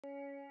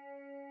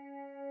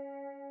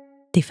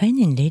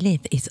Defining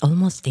Lilith is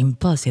almost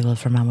impossible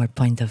from our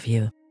point of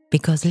view,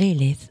 because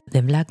Lilith,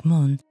 the Black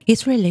Moon,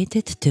 is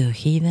related to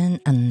hidden,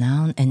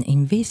 unknown, and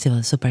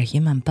invisible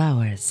superhuman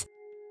powers.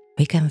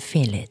 We can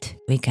feel it,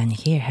 we can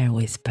hear her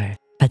whisper,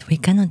 but we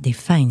cannot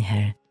define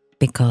her,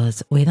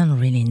 because we don't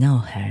really know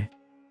her.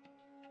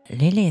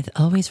 Lilith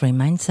always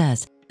reminds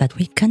us that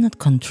we cannot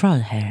control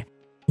her.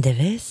 The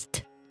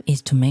best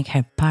is to make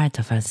her part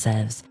of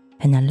ourselves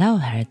and allow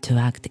her to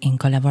act in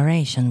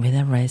collaboration with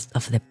the rest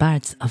of the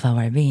parts of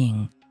our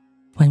being.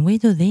 When we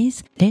do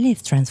this,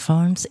 Lilith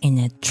transforms in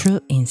a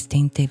true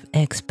instinctive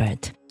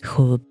expert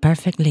who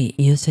perfectly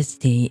uses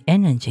the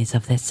energies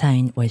of the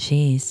sign where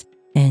she is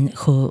and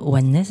who,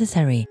 when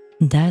necessary,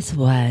 does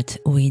what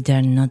we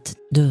dare not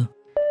do.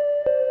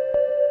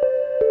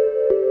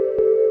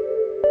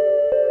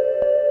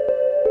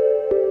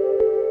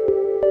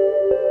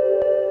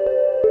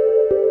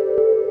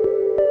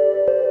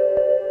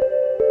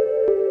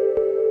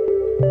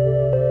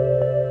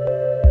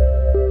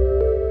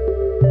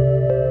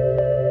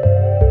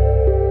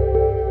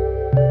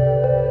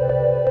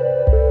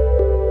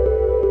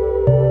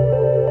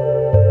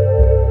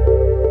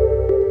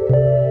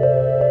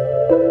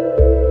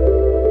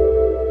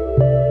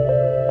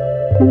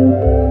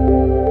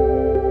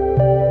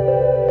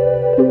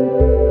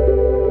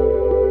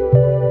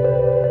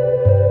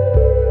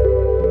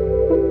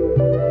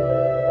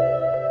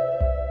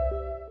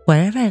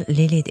 Wherever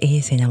Lilith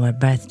is in our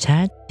birth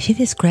chart, she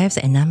describes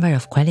a number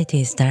of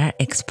qualities that are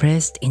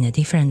expressed in a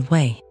different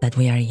way that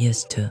we are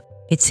used to.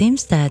 It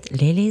seems that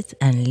Lilith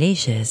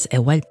unleashes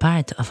a wild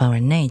part of our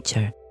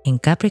nature. In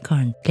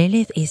Capricorn,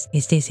 Lilith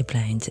is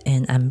disciplined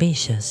and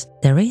ambitious.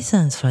 The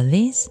reasons for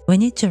this? We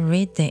need to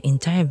read the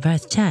entire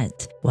birth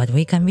chart. What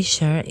we can be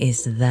sure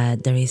is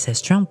that there is a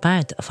strong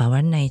part of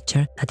our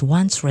nature that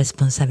wants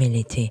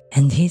responsibility,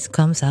 and this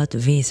comes out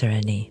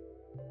viscerally.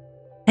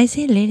 I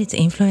see Lilith's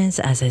influence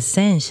as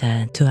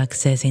essential to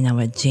accessing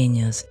our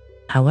genius.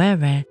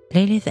 However,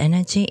 Lilith's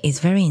energy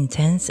is very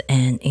intense,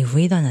 and if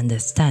we don't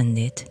understand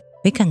it,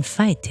 we can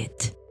fight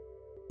it.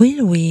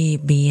 Will we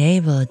be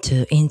able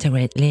to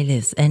integrate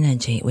Lilith's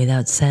energy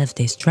without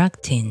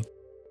self-destructing?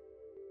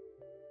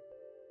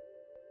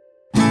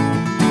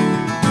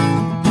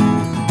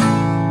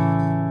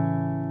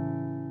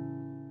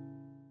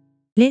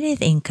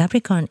 Lilith in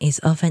Capricorn is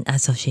often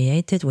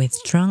associated with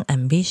strong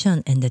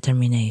ambition and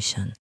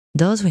determination.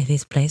 Those with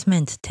this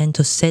placement tend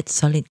to set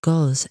solid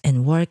goals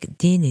and work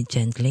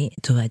diligently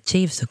to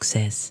achieve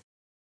success.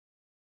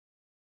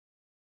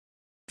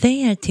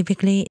 They are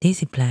typically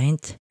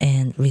disciplined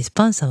and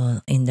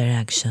responsible in their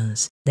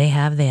actions. They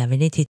have the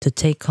ability to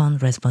take on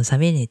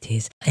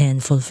responsibilities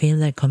and fulfill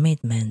their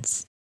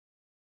commitments.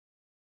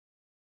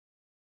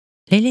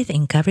 Lilith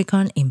in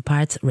Capricorn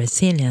imparts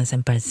resilience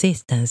and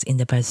persistence in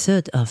the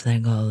pursuit of their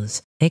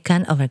goals. They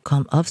can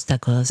overcome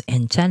obstacles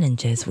and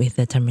challenges with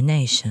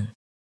determination.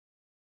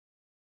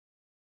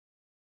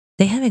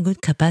 They have a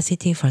good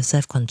capacity for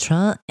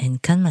self-control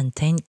and can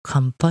maintain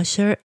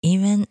composure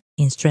even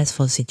in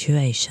stressful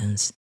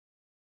situations.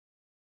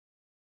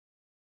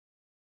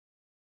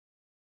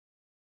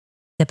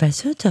 The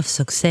pursuit of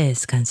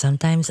success can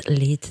sometimes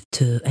lead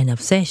to an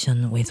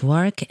obsession with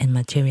work and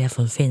material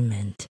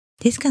fulfillment.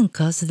 This can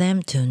cause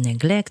them to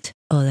neglect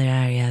other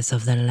areas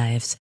of their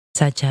lives,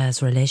 such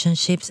as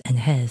relationships and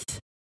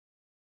health.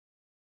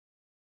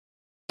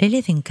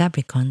 Lilith in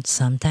Capricorn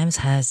sometimes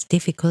has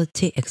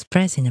difficulty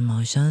expressing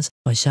emotions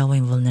or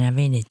showing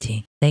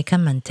vulnerability. They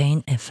can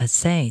maintain a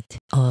facade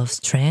of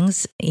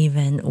strength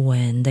even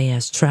when they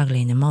are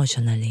struggling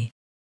emotionally.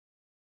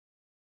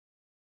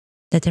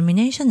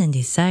 Determination and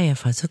desire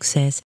for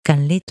success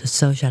can lead to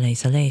social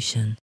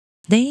isolation.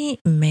 They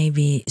may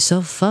be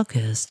so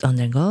focused on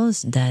their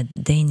goals that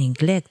they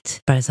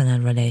neglect personal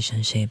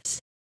relationships.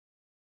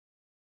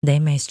 They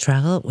may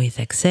struggle with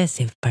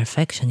excessive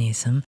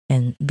perfectionism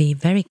and be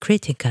very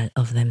critical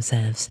of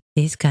themselves.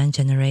 This can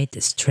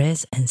generate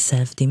stress and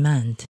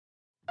self-demand.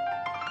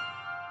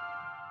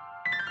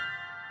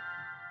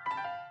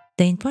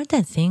 The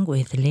important thing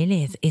with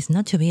Lilith is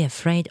not to be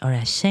afraid or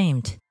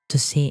ashamed to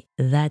see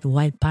that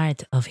wild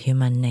part of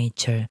human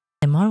nature.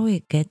 The more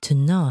we get to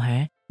know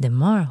her, the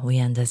more we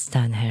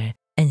understand her,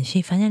 and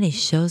she finally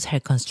shows her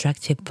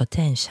constructive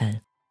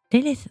potential.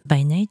 Lilith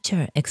by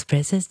nature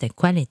expresses the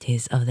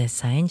qualities of the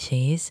sign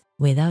she is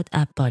without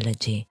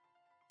apology.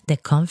 The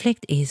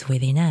conflict is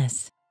within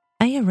us.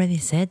 I already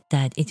said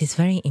that it is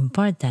very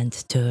important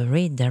to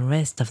read the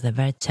rest of the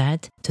birth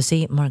chart to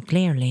see more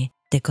clearly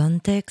the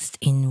context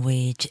in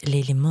which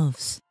Lilith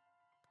moves.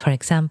 For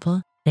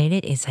example,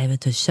 Lilith is able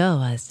to show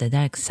us the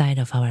dark side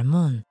of our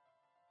moon.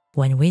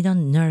 When we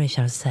don't nourish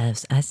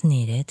ourselves as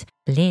needed,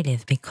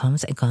 Lilith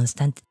becomes a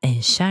constant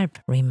and sharp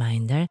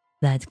reminder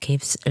that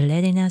keeps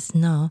letting us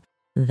know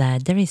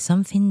that there is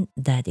something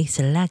that is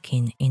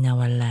lacking in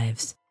our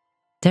lives.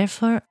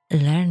 Therefore,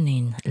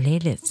 learning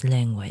Lilith's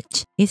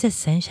language is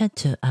essential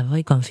to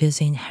avoid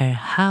confusing her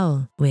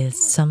howl with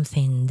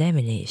something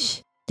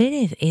devilish.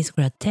 Lilith is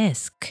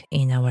grotesque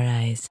in our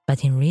eyes,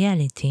 but in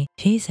reality,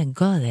 she is a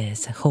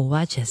goddess who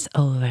watches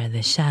over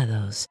the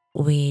shadows,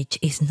 which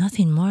is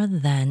nothing more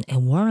than a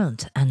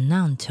world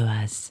unknown to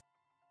us.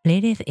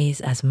 Lilith is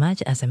as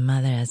much as a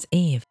mother as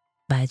Eve,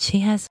 but she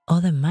has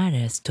other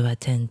matters to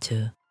attend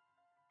to.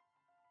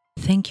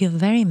 Thank you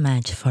very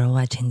much for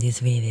watching this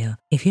video.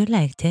 If you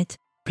liked it,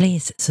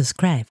 please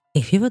subscribe.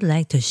 If you would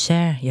like to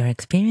share your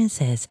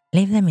experiences,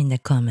 leave them in the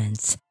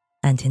comments.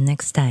 Until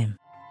next time.